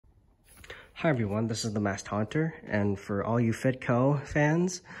Hi everyone, this is the Masked Haunter, and for all you Fitco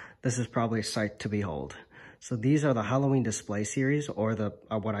fans, this is probably a sight to behold. So these are the Halloween display series, or the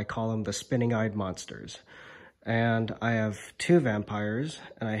what I call them, the spinning-eyed monsters. And I have two vampires,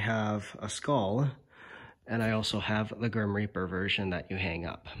 and I have a skull, and I also have the Grim Reaper version that you hang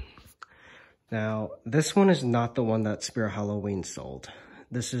up. Now, this one is not the one that Spirit Halloween sold.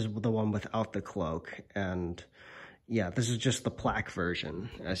 This is the one without the cloak, and yeah, this is just the plaque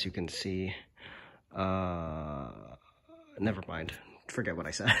version, as you can see. Never mind. Forget what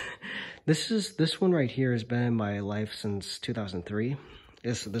I said. This one right here has been in my life since 2003.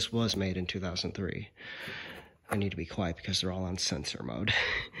 This was made in 2003. I need to be quiet because they're all on censor mode.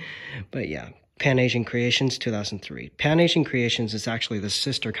 But yeah, Pan Asian Creations, 2003. Pan Asian Creations is actually the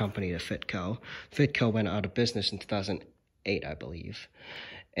sister company to Fitco. Fitco went out of business in 2008, I believe.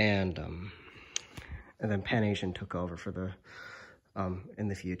 And then Pan Asian took over for the in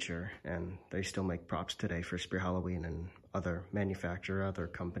the future, and they still make props today for Spirit Halloween and other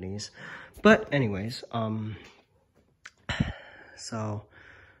companies. But anyways, so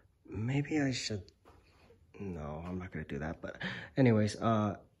maybe I should, no, I'm not gonna do that. But anyways,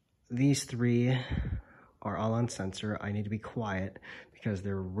 these three are all on censor. I need to be quiet because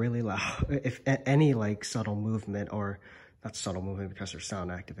they're really loud. If any like subtle movement, or not subtle movement because they're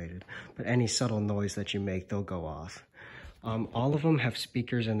sound activated, but any subtle noise that you make, they'll go off. All of them have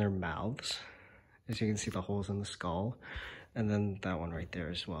speakers in their mouths, as you can see the holes in the skull, and then that one right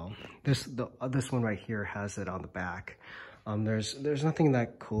there as well. This one right here has it on the back. There's nothing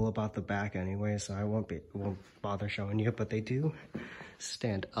that cool about the back anyway, so I won't bother showing you, but they do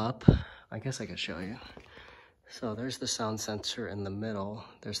stand up. I guess I could show you. So there's the sound sensor in the middle.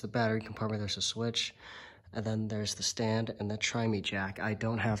 There's the battery compartment. There's a switch. And then there's the stand and the try-me jack. I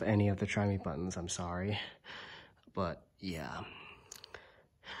don't have any of the try-me buttons, I'm sorry. But yeah.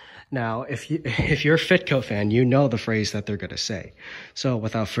 Now, if you're a Fitco fan, you know the phrase that they're gonna say. So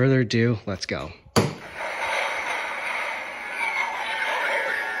without further ado, let's go.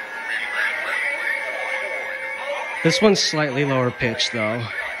 This one's slightly lower pitched though.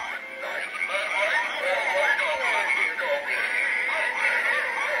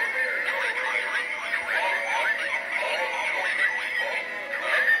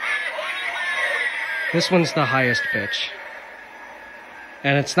 This one's the highest pitch.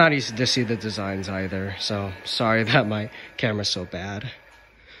 And it's not easy to see the designs either, so sorry that my camera's so bad.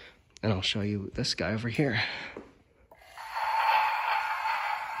 And I'll show you this guy over here.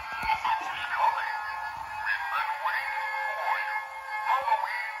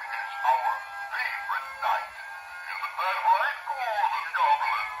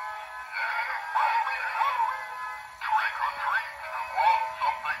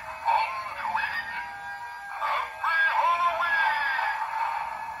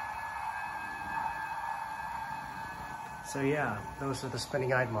 So yeah, those are the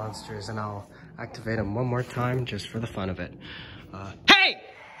spinning-eyed monsters, and I'll activate them one more time just for the fun of it. Hey!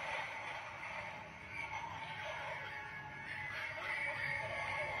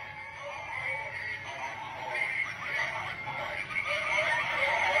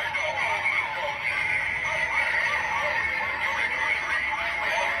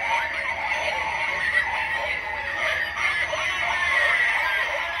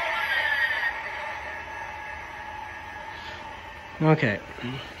 Okay,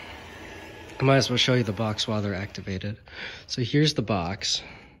 I might as well show you the box while they're activated. So here's the box,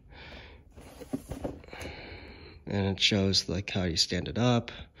 and it shows like how you stand it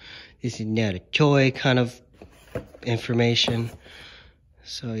up. This is not a toy kind of information.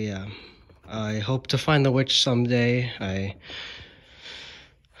 So yeah, I hope to find the witch someday. I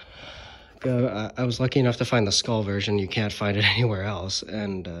was lucky enough to find the skull version. You can't find it anywhere else,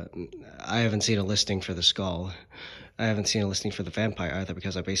 and I haven't seen a listing for the skull. I haven't seen a listing for the vampire either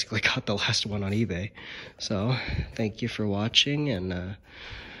because I basically got the last one on eBay. So, thank you for watching, and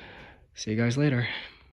see you guys later.